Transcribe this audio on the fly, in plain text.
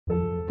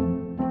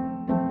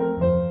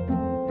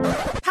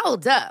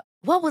Hold up.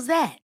 What was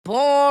that?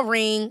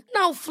 Boring.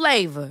 No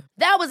flavor.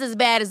 That was as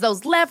bad as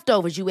those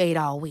leftovers you ate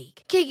all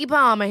week. Keke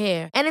Palmer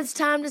here, and it's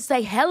time to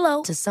say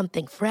hello to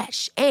something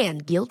fresh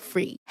and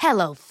guilt-free.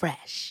 Hello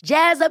Fresh.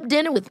 Jazz up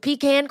dinner with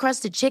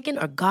pecan-crusted chicken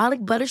or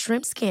garlic butter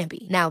shrimp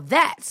scampi. Now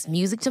that's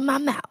music to my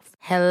mouth.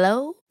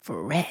 Hello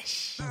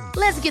Fresh.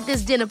 Let's get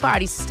this dinner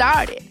party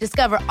started.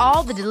 Discover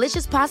all the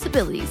delicious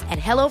possibilities at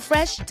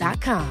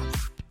hellofresh.com.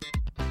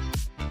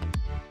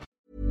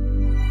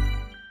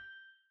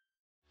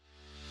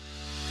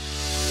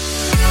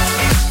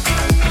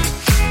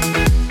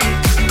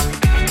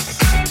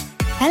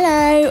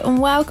 Hello and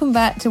welcome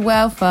back to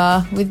Well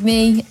Far with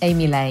me,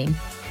 Amy Lane.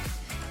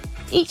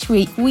 Each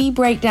week we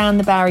break down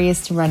the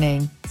barriers to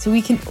running so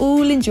we can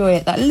all enjoy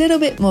it that little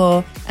bit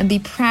more and be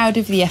proud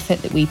of the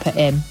effort that we put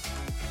in.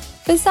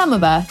 For some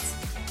of us,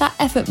 that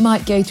effort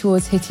might go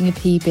towards hitting a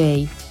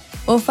PB,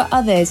 or for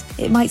others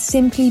it might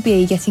simply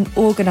be getting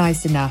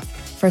organised enough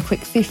for a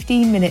quick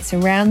 15 minutes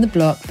around the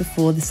block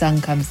before the sun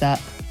comes up.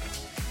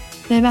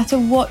 No matter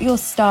what your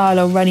style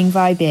or running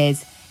vibe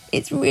is,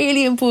 it's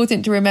really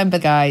important to remember,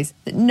 guys,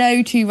 that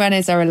no two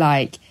runners are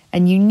alike,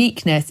 and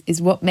uniqueness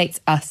is what makes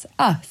us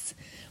us,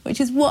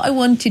 which is what I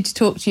wanted to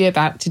talk to you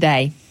about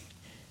today.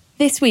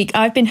 This week,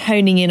 I've been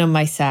honing in on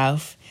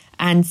myself,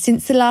 and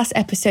since the last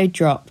episode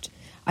dropped,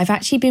 I've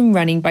actually been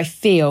running by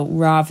feel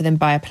rather than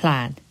by a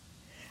plan.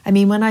 I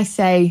mean, when I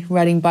say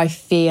running by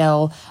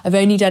feel, I've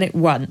only done it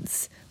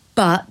once,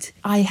 but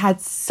I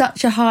had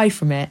such a high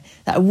from it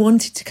that I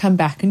wanted to come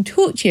back and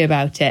talk to you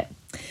about it.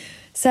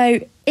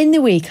 So in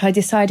the week, I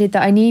decided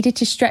that I needed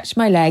to stretch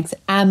my legs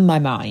and my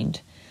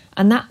mind.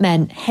 And that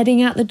meant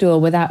heading out the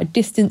door without a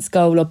distance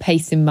goal or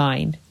pace in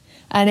mind.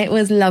 And it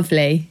was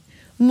lovely.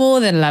 More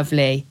than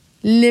lovely.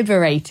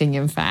 Liberating,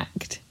 in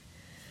fact.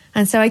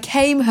 And so I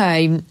came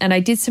home and I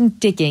did some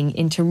digging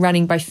into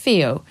running by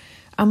feel.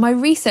 And my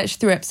research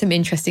threw up some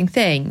interesting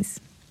things.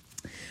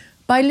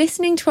 By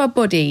listening to our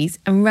bodies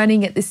and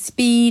running at the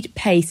speed,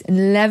 pace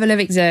and level of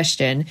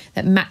exertion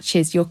that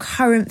matches your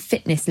current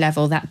fitness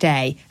level that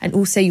day and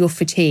also your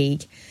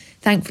fatigue.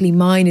 Thankfully,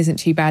 mine isn't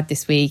too bad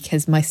this week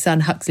as my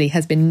son Huxley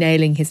has been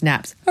nailing his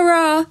naps.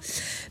 Hurrah!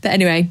 But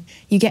anyway,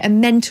 you get a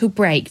mental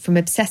break from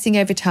obsessing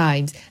over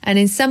times, and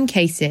in some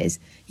cases,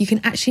 you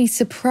can actually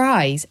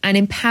surprise and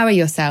empower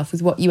yourself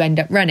with what you end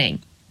up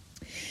running.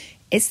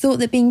 It's thought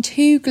that being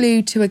too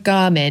glued to a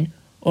Garmin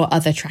or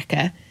other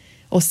tracker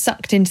or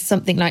sucked into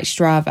something like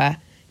Strava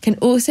can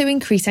also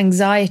increase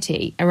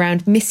anxiety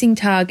around missing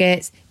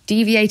targets,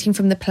 deviating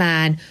from the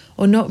plan,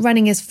 or not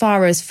running as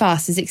far or as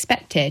fast as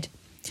expected.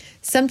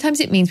 Sometimes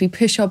it means we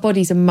push our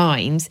bodies and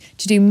minds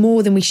to do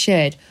more than we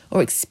should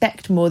or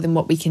expect more than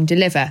what we can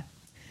deliver.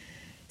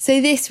 So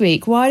this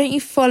week, why don't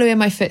you follow in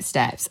my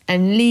footsteps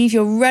and leave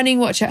your running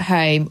watch at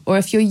home, or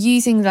if you're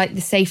using like the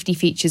safety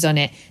features on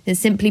it, then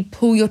simply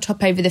pull your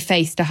top over the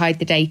face to hide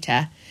the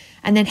data,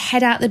 and then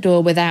head out the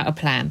door without a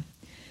plan.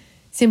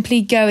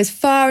 Simply go as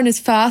far and as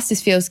fast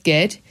as feels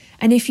good.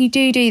 And if you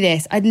do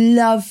this, I'd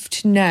love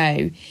to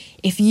know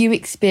if you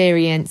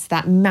experience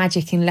that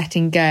magic in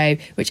letting go,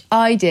 which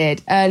I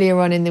did earlier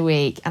on in the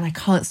week, and I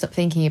can't stop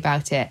thinking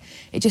about it.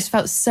 It just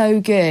felt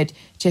so good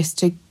just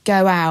to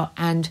go out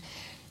and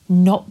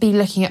not be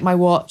looking at my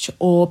watch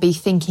or be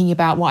thinking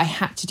about what I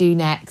had to do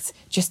next,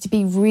 just to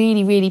be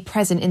really, really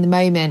present in the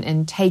moment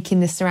and take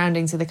in the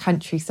surroundings of the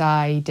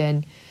countryside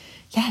and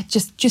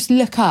just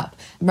look up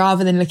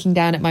rather than looking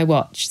down at my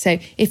watch. So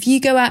if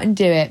you go out and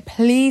do it,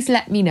 please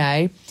let me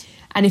know.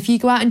 And if you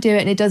go out and do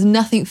it and it does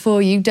nothing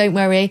for you, don't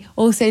worry.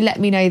 Also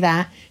let me know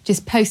that.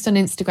 Just post on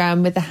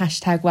Instagram with the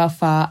hashtag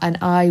WellFar and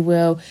I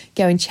will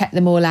go and check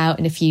them all out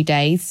in a few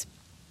days.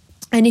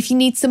 And if you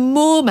need some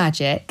more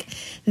magic,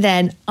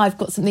 then I've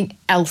got something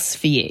else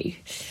for you.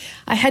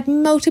 I had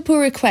multiple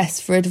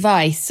requests for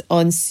advice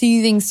on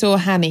soothing sore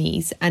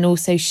hammies and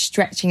also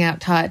stretching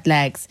out tired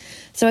legs.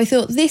 So I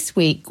thought this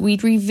week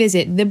we'd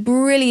revisit the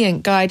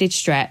brilliant guided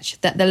stretch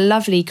that the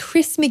lovely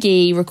Chris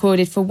McGee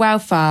recorded for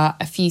WellFar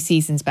a few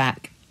seasons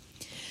back.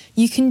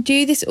 You can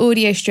do this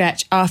audio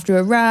stretch after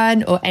a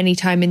run or any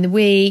time in the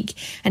week,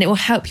 and it will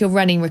help your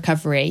running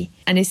recovery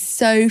and is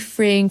so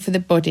freeing for the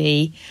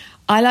body.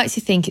 I like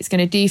to think it's going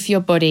to do for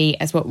your body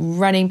as what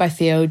running by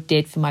feel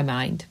did for my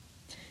mind.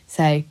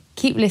 So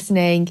keep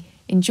listening,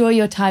 enjoy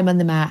your time on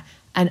the mat,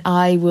 and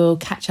I will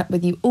catch up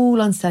with you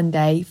all on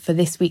Sunday for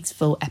this week's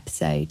full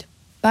episode.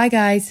 Bye,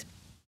 guys.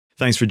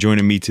 Thanks for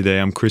joining me today.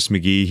 I'm Chris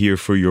McGee here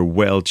for your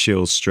Well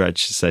Chill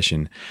stretch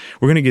session.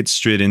 We're going to get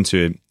straight into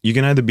it. You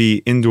can either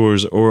be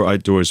indoors or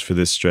outdoors for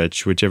this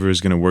stretch, whichever is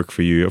going to work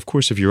for you. Of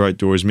course, if you're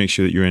outdoors, make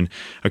sure that you're in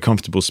a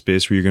comfortable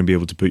space where you're going to be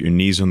able to put your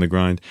knees on the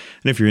ground.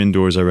 And if you're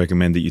indoors, I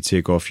recommend that you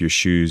take off your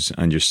shoes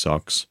and your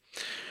socks.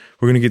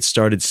 We're going to get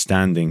started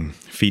standing,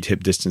 feet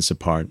hip distance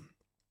apart.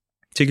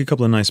 Take a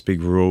couple of nice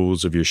big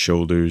rolls of your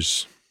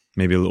shoulders,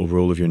 maybe a little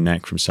roll of your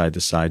neck from side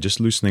to side, just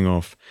loosening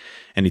off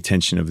any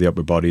tension of the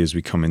upper body as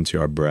we come into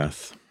our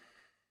breath.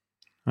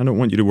 I don't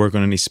want you to work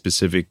on any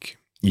specific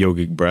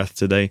yogic breath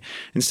today.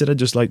 Instead, I'd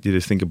just like you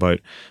to think about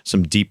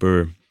some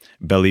deeper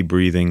belly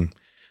breathing,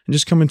 and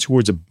just coming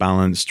towards a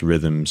balanced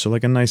rhythm. So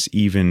like a nice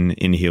even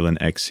inhale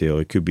and exhale.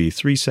 It could be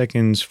 3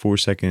 seconds, 4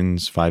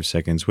 seconds, 5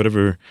 seconds,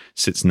 whatever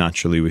sits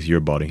naturally with your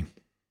body.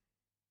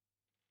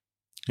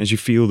 As you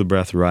feel the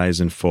breath rise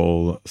and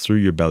fall through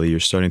your belly, you're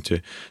starting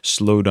to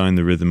slow down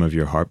the rhythm of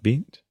your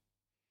heartbeat.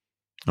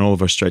 And all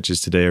of our stretches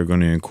today are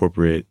going to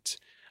incorporate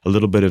a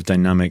little bit of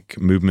dynamic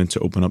movement to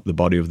open up the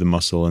body of the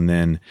muscle and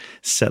then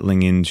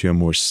settling into a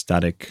more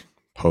static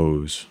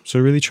pose. So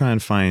really try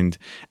and find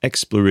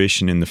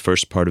exploration in the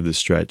first part of the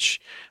stretch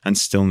and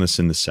stillness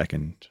in the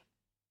second.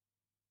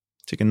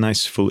 Take a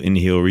nice full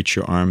inhale, reach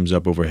your arms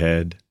up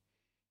overhead.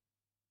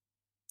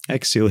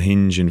 Exhale,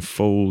 hinge and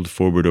fold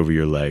forward over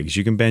your legs.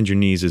 You can bend your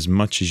knees as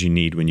much as you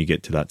need when you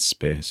get to that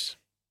space.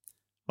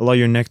 Allow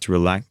your neck to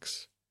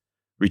relax.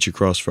 Reach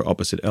across for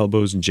opposite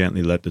elbows and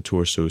gently let the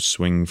torso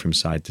swing from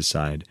side to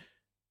side,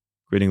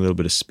 creating a little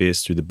bit of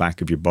space through the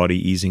back of your body,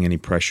 easing any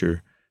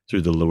pressure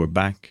through the lower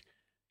back.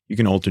 You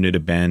can alternate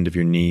a bend of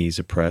your knees,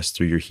 a press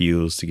through your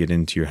heels to get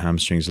into your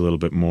hamstrings a little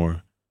bit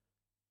more.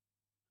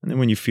 And then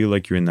when you feel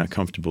like you're in that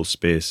comfortable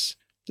space,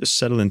 just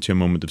settle into a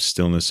moment of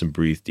stillness and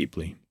breathe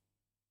deeply.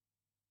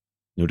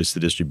 Notice the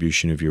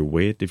distribution of your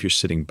weight. If you're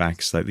sitting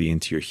back slightly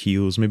into your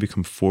heels, maybe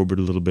come forward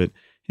a little bit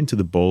into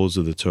the balls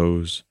of the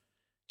toes,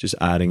 just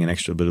adding an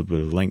extra little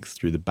bit of length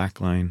through the back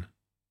line.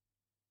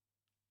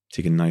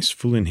 Take a nice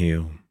full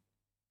inhale.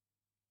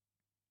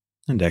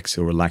 And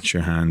exhale, relax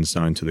your hands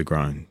down to the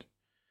ground.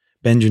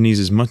 Bend your knees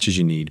as much as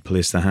you need.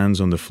 Place the hands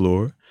on the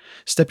floor.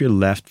 Step your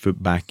left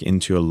foot back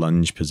into a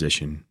lunge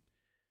position.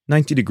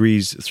 90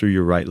 degrees through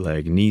your right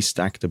leg, knee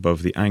stacked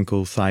above the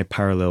ankle, thigh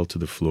parallel to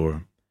the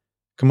floor.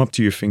 Come up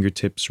to your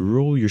fingertips,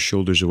 roll your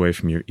shoulders away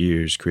from your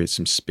ears, create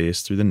some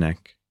space through the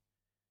neck.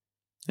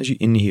 As you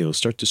inhale,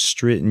 start to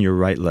straighten your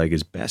right leg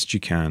as best you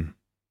can.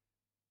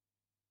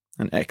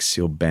 And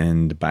exhale,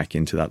 bend back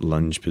into that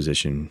lunge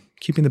position,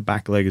 keeping the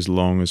back leg as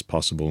long as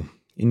possible.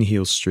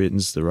 Inhale,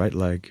 straightens the right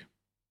leg.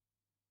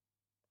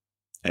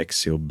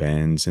 Exhale,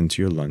 bends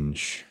into your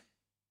lunge.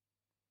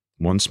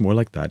 Once more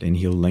like that.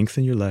 Inhale,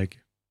 lengthen your leg.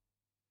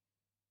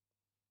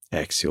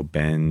 Exhale,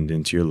 bend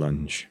into your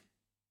lunge.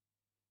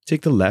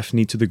 Take the left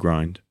knee to the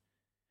ground.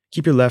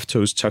 Keep your left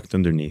toes tucked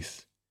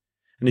underneath.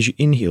 And as you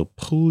inhale,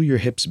 pull your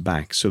hips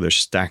back so they're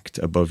stacked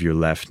above your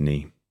left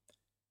knee.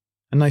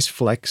 A nice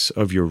flex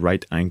of your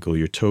right ankle.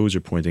 Your toes are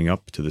pointing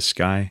up to the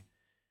sky.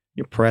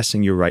 You're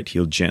pressing your right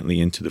heel gently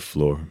into the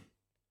floor.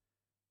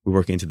 We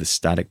work into the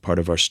static part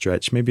of our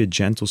stretch, maybe a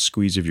gentle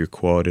squeeze of your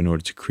quad in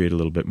order to create a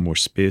little bit more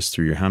space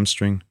through your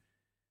hamstring.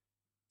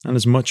 And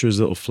as much or as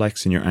little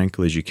flex in your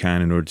ankle as you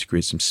can in order to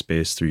create some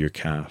space through your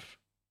calf.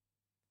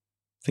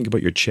 Think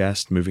about your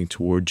chest moving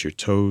towards your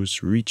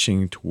toes,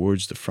 reaching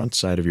towards the front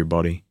side of your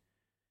body.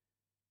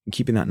 And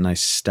keeping that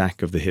nice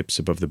stack of the hips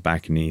above the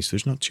back knee so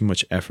there's not too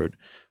much effort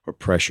or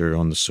pressure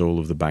on the sole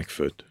of the back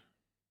foot.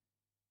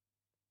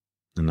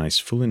 A nice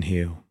full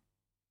inhale.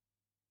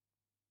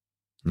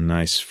 A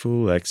nice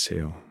full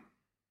exhale.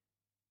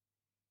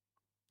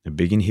 A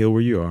big inhale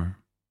where you are.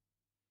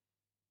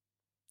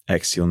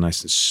 Exhale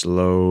nice and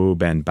slow,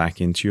 bend back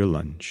into your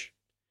lunge.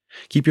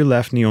 Keep your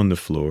left knee on the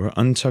floor,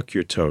 untuck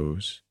your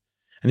toes.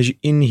 And as you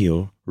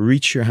inhale,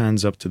 reach your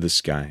hands up to the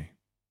sky.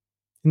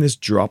 In this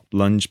dropped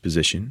lunge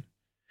position,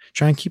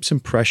 try and keep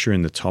some pressure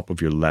in the top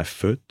of your left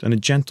foot and a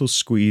gentle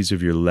squeeze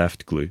of your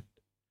left glute.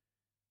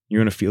 You're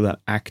going to feel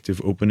that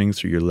active opening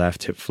through your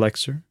left hip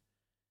flexor.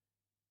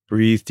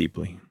 Breathe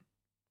deeply.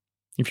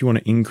 If you want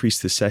to increase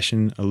the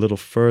session a little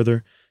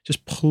further,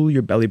 just pull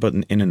your belly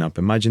button in and up.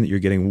 Imagine that you're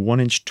getting 1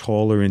 inch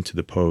taller into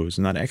the pose,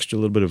 and that extra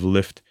little bit of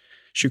lift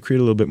should create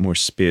a little bit more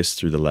space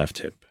through the left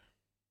hip.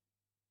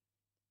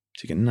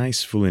 Take a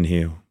nice full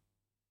inhale.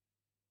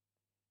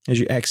 As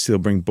you exhale,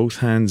 bring both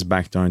hands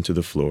back down to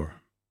the floor.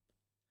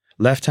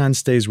 Left hand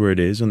stays where it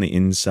is on the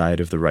inside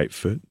of the right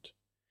foot.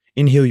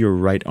 Inhale, your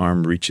right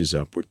arm reaches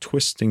up. We're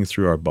twisting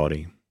through our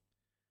body.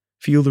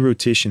 Feel the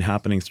rotation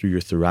happening through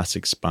your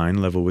thoracic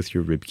spine level with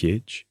your rib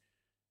cage.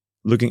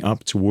 Looking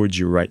up towards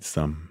your right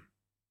thumb.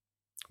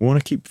 We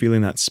want to keep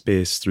feeling that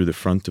space through the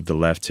front of the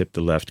left hip,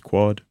 the left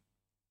quad.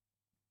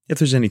 If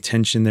there's any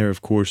tension there,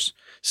 of course,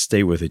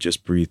 stay with it.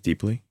 Just breathe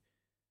deeply.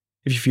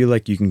 If you feel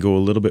like you can go a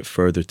little bit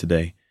further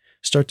today,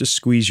 start to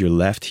squeeze your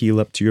left heel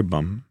up to your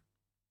bum.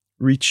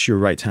 Reach your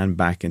right hand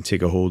back and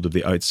take a hold of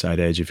the outside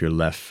edge of your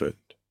left foot.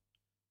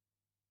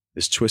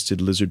 This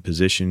twisted lizard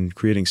position,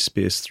 creating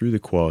space through the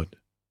quad.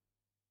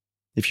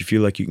 If you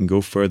feel like you can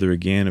go further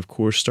again, of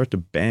course, start to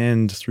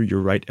bend through your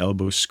right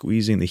elbow,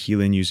 squeezing the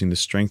heel in using the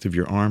strength of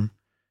your arm.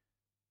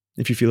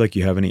 If you feel like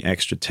you have any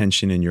extra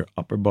tension in your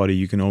upper body,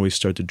 you can always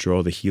start to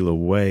draw the heel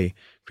away,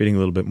 creating a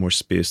little bit more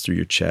space through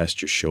your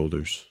chest, your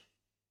shoulders.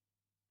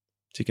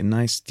 Take a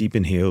nice deep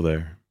inhale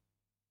there.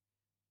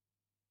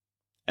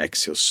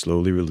 Exhale,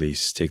 slowly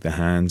release. Take the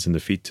hands and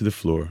the feet to the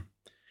floor.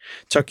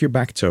 Tuck your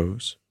back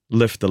toes.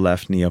 Lift the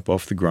left knee up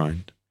off the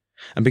ground.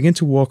 And begin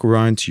to walk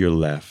around to your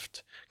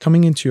left,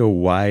 coming into a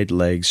wide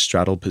leg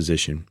straddle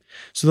position.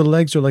 So the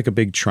legs are like a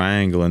big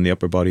triangle and the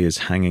upper body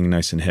is hanging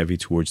nice and heavy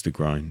towards the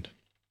ground.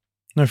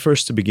 Now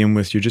first, to begin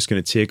with, you're just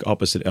going to take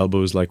opposite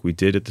elbows like we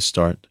did at the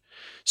start,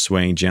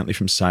 swaying gently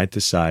from side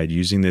to side,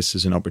 using this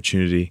as an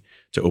opportunity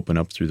to open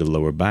up through the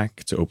lower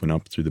back, to open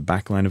up through the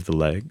back line of the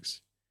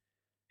legs.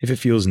 If it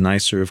feels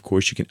nicer, of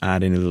course, you can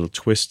add any little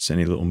twists,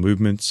 any little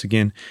movements.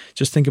 Again,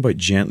 just think about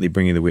gently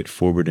bringing the weight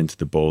forward into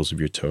the balls of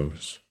your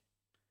toes.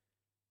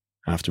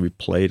 After we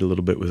played a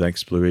little bit with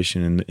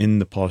exploration in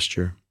the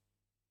posture,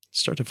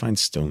 start to find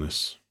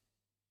stillness.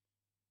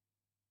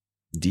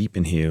 Deep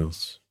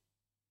inhales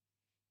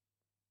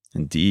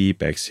and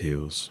deep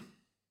exhales.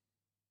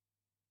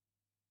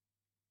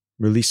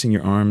 Releasing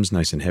your arms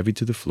nice and heavy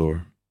to the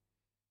floor.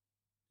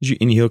 As you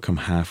inhale, come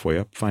halfway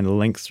up, find a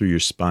length through your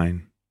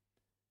spine.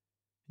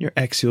 Your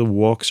exhale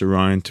walks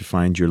around to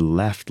find your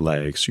left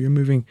leg, so you're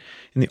moving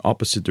in the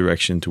opposite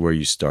direction to where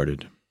you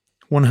started.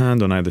 One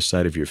hand on either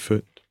side of your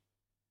foot.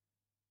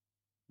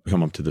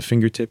 Come up to the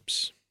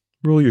fingertips.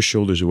 Roll your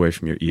shoulders away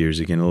from your ears,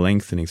 again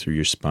lengthening through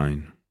your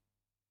spine.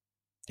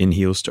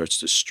 Inhale starts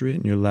to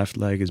straighten your left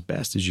leg as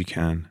best as you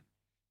can.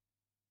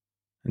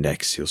 And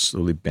exhale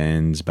slowly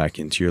bends back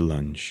into your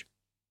lunge.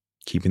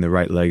 Keeping the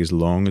right leg as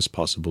long as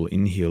possible,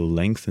 inhale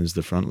lengthens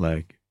the front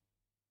leg.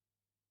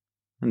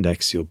 And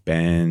exhale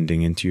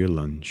bending into your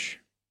lunge.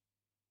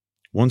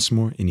 Once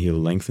more, inhale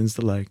lengthens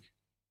the leg.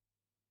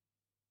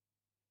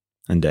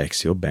 And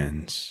exhale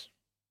bends.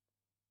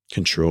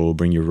 Control,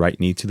 bring your right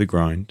knee to the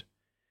ground,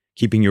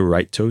 keeping your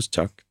right toes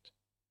tucked.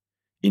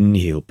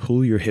 Inhale,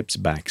 pull your hips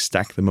back,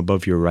 stack them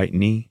above your right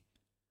knee.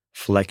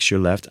 Flex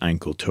your left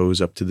ankle, toes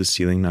up to the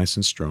ceiling nice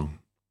and strong.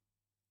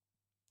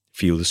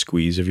 Feel the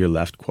squeeze of your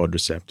left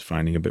quadricep,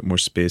 finding a bit more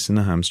space in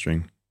the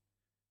hamstring.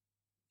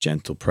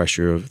 Gentle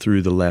pressure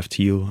through the left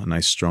heel, a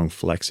nice strong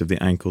flex of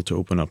the ankle to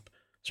open up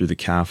through the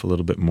calf a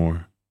little bit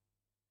more.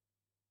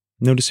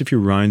 Notice if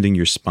you're rounding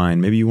your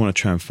spine, maybe you want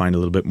to try and find a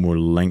little bit more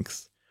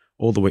length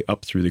all the way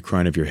up through the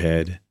crown of your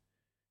head,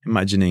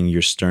 imagining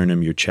your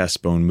sternum, your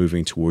chest bone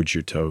moving towards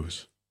your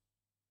toes.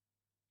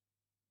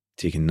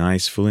 Take a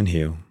nice full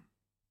inhale.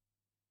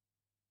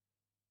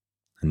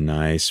 A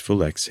nice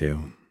full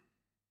exhale.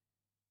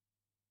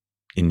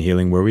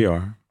 Inhaling where we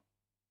are.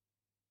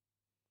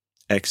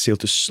 Exhale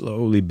to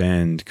slowly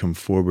bend, come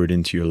forward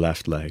into your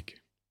left leg.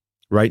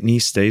 Right knee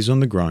stays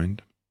on the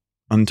ground.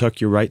 Untuck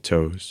your right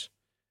toes.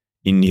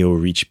 Inhale,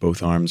 reach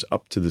both arms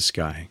up to the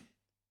sky.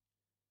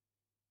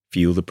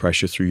 Feel the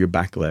pressure through your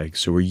back leg.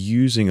 So we're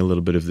using a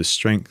little bit of the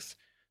strength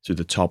through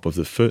the top of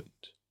the foot,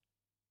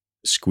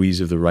 the squeeze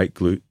of the right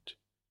glute,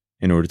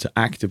 in order to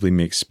actively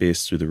make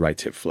space through the right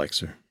hip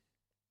flexor.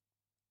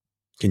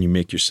 Can you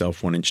make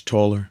yourself 1 inch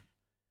taller?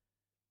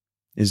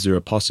 Is there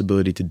a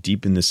possibility to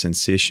deepen the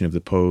sensation of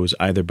the pose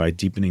either by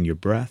deepening your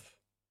breath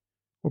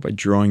or by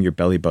drawing your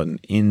belly button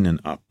in and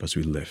up as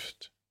we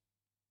lift?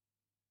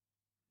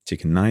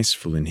 Take a nice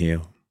full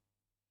inhale.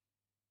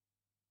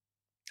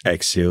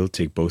 Exhale,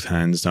 take both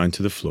hands down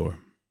to the floor.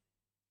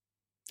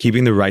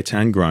 Keeping the right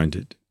hand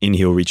grounded,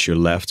 inhale, reach your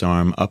left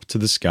arm up to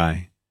the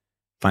sky.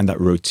 Find that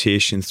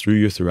rotation through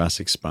your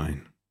thoracic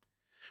spine.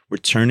 We're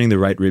turning the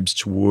right ribs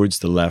towards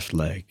the left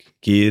leg,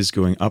 gaze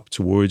going up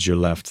towards your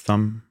left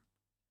thumb.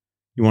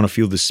 You want to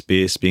feel the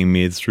space being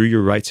made through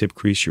your right hip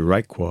crease, your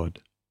right quad.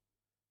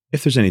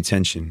 If there's any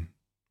tension,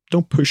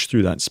 don't push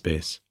through that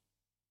space.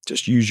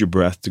 Just use your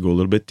breath to go a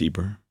little bit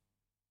deeper.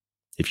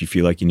 If you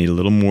feel like you need a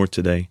little more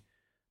today,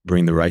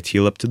 bring the right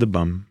heel up to the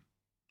bum,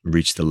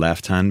 reach the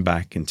left hand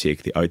back and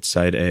take the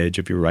outside edge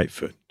of your right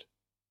foot.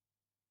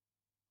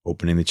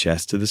 Opening the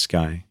chest to the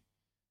sky.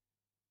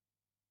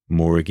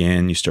 More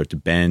again, you start to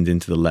bend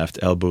into the left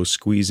elbow,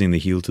 squeezing the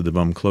heel to the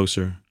bum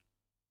closer.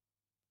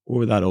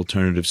 Or that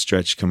alternative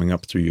stretch coming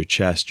up through your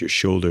chest, your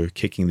shoulder,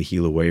 kicking the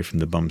heel away from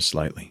the bum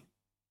slightly.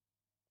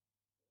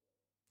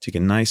 Take a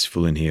nice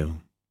full inhale.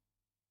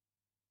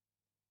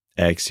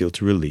 Exhale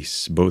to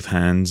release, both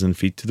hands and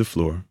feet to the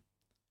floor.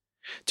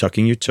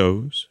 Tucking your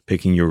toes,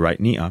 picking your right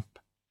knee up.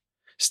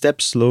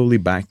 Step slowly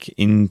back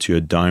into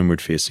a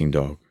downward facing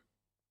dog.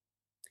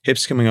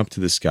 Hips coming up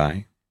to the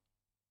sky.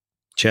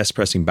 Chest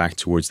pressing back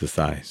towards the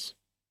thighs.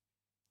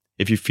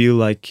 If you feel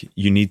like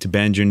you need to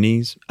bend your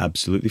knees,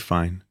 absolutely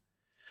fine.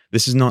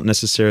 This is not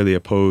necessarily a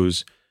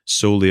pose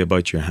solely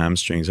about your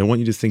hamstrings. I want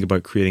you to think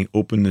about creating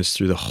openness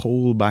through the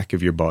whole back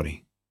of your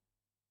body.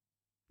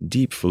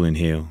 Deep full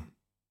inhale.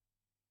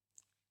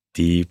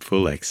 Deep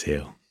full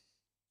exhale.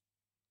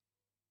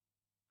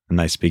 A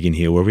nice big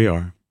inhale where we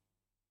are.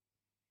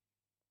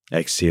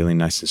 Exhaling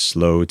nice and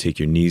slow, take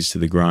your knees to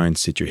the ground,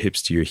 sit your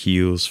hips to your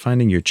heels,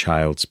 finding your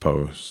child's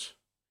pose.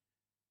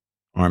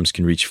 Arms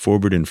can reach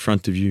forward in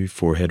front of you,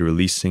 forehead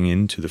releasing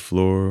into the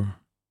floor.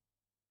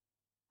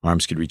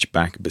 Arms could reach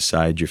back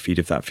beside your feet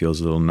if that feels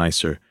a little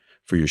nicer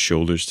for your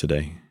shoulders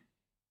today.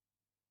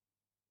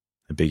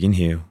 A big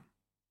inhale.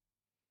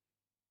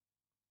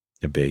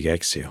 A big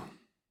exhale.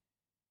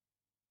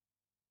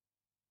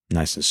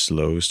 Nice and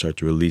slow, start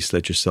to release,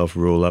 let yourself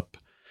roll up.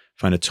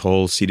 Find a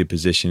tall seated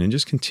position and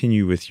just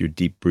continue with your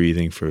deep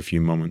breathing for a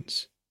few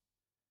moments.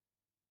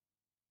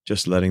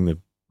 Just letting the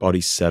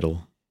body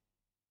settle.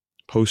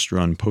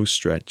 Post-run,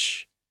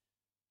 post-stretch.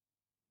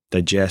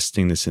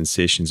 digesting the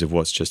sensations of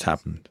what's just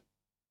happened.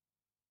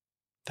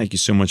 Thank you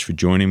so much for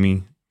joining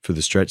me for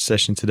the stretch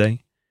session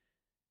today.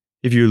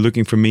 If you're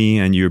looking for me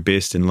and you're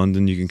based in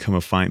London, you can come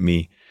and find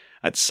me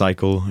at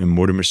Cycle in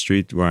Mortimer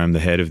Street, where I'm the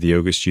head of the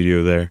yoga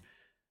studio there.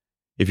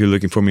 If you're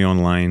looking for me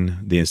online,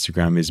 the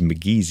Instagram is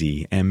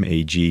Mageesy,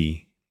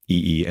 Mageesy.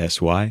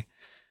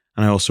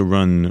 And I also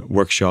run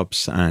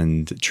workshops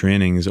and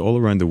trainings all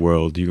around the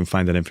world. You can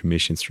find that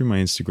information through my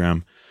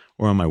Instagram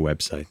or on my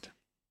website.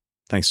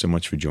 Thanks so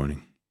much for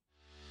joining.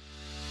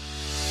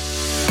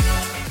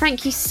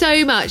 Thank you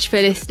so much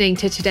for listening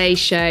to today's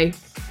show.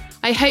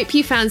 I hope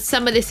you found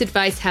some of this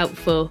advice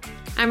helpful.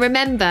 And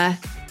remember,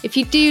 if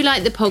you do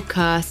like the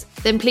podcast,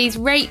 then please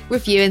rate,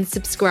 review and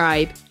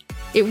subscribe.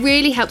 It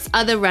really helps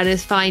other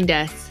runners find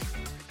us.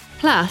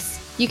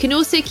 Plus, you can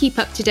also keep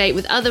up to date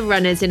with other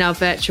runners in our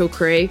virtual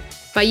crew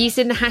by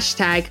using the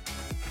hashtag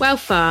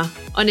Wellfar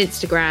on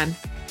Instagram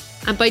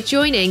and by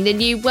joining the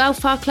new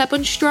Wellfar Club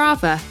on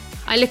Strava.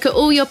 I look at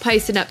all your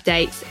posts and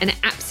updates and it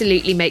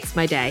absolutely makes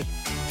my day.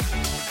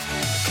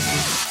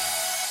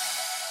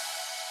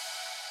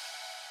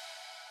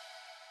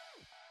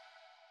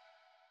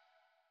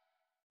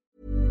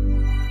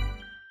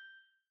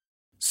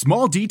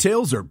 Small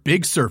details are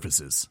big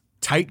surfaces.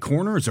 Tight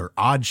corners are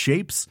odd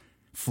shapes.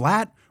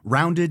 Flat,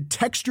 rounded,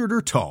 textured,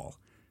 or tall.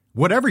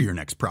 Whatever your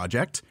next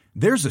project,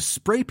 there's a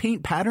spray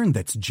paint pattern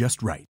that's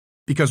just right.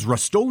 Because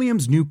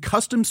Rust-Oleum's new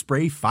Custom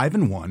Spray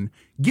 5-in-1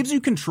 gives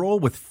you control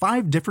with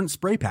 5 different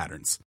spray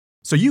patterns.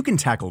 So you can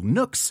tackle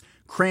nooks,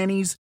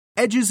 crannies,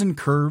 edges, and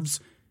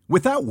curves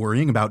without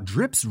worrying about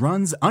drips,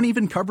 runs,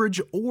 uneven coverage,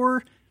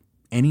 or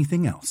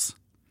anything else.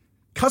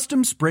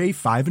 Custom Spray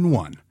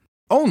 5-in-1.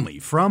 Only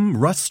from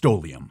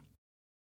Rust-Oleum.